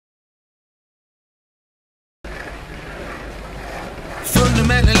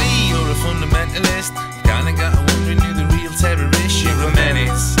Fundamentally, you're a fundamentalist. Kinda got wondering who the real terrorist. You're a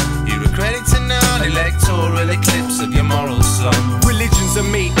menace. You're a credit to non-electoral eclipse of your moral sun. Religions are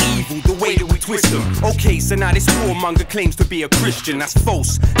made evil the way that we twist them. Okay, so now this warmonger claims to be a Christian. That's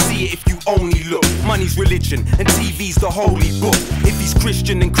false. See it if you only look. Money's religion and TV's the holy book. If he's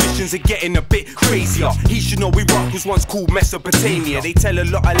Christian, then Christians are getting a bit crazier. He should know Iraq was once called Mesopotamia. They tell a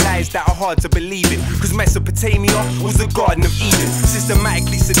lot of lies that are hard to believe in, cause Mesopotamia was the Garden of Eden.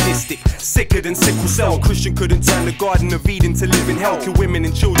 Systematically sadistic, sicker than sickle cell. A Christian couldn't turn the Garden of Eden to live in hell. Kill women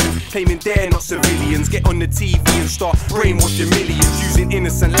and children, claiming they're not civilians. Get on the TV and start brainwashing millions, using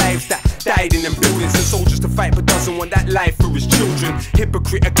innocent lives that died in them buildings. And soldiers to fight but doesn't want that life for his children.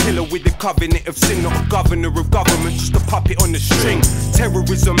 Hypocrite, a killer with the covenant of sin. Not a governor of government, just a puppet on the string.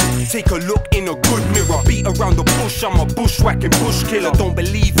 Terrorism, take a look in a good mirror. Beat around the bush, I'm a bushwhacking bush killer. Don't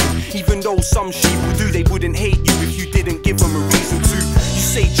believe it, even though some sheep will do. They wouldn't hate you if you didn't give them a reason to. You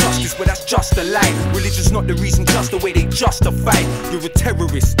say justice, but that's just a lie. Religion's not the reason, just the way they justify. You're a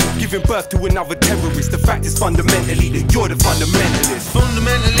terrorist, giving birth to another terrorist. The fact is fundamentally that you're the fundamentalist.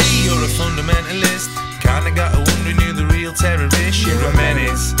 Fundamentally, you're a fundamentalist. Kinda got wondering who the real terrorist. You're a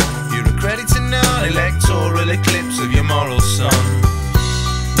menace. You're a credit to non-electoral eclipse of your moral sun.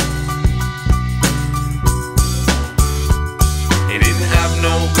 He didn't have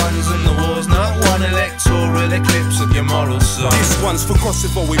no guns and the war's not one. Electoral eclipse of your moral sun. This one's for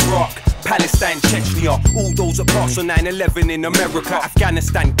Kosovo, Iraq, Palestine, Chechnya, all those that passed on 9/11 in America,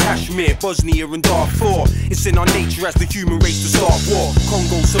 Afghanistan, Kashmir, Bosnia and Darfur. It's in our nature as the human race to start war.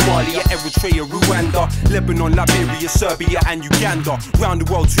 Congo, Somalia, Eritrea, Rwanda, Lebanon, Liberia, Serbia and Uganda. Round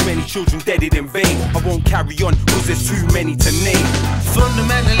the world, too many children deaded in vain. I won't carry on cause there's too many to name.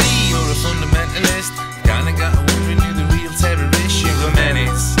 Fundamentally, you're a fundamentalist. Kinda got wondering who the real terrorist. You're a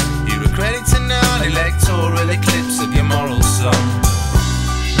menace. You're a credit to non-electoral eclipse of your moral sun.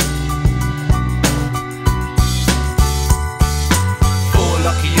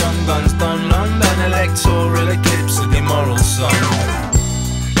 Lucky young guns done London, electoral eclipse of the moral sun.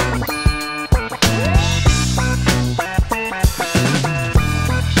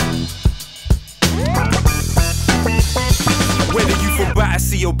 Whether you from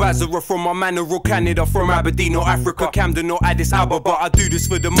Battersea or Basra, from Armana or Canada, from Aberdeen or Africa, Camden or Addis Ababa, I do this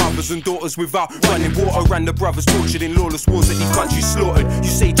for the mothers and daughters without running water, and the brothers tortured in lawless wars that these countries slaughtered. You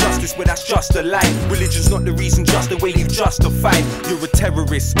say justice, but that's just a lie. Religion's not the reason, just the way you justified. You're a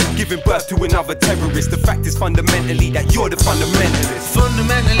terrorist, giving birth to another terrorist. The fact is fundamentally that you're the fundamentalist.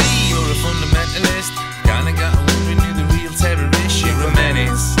 Fundamentally, you're a fundamentalist. Kinda got wondering who the real terrorist. You're a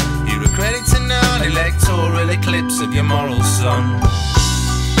menace. You're a credit to non-electoral eclipse of your moral sun.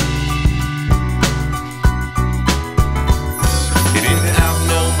 You didn't have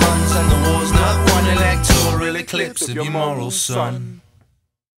no guns and the war's not one. Electoral eclipse of your moral sun.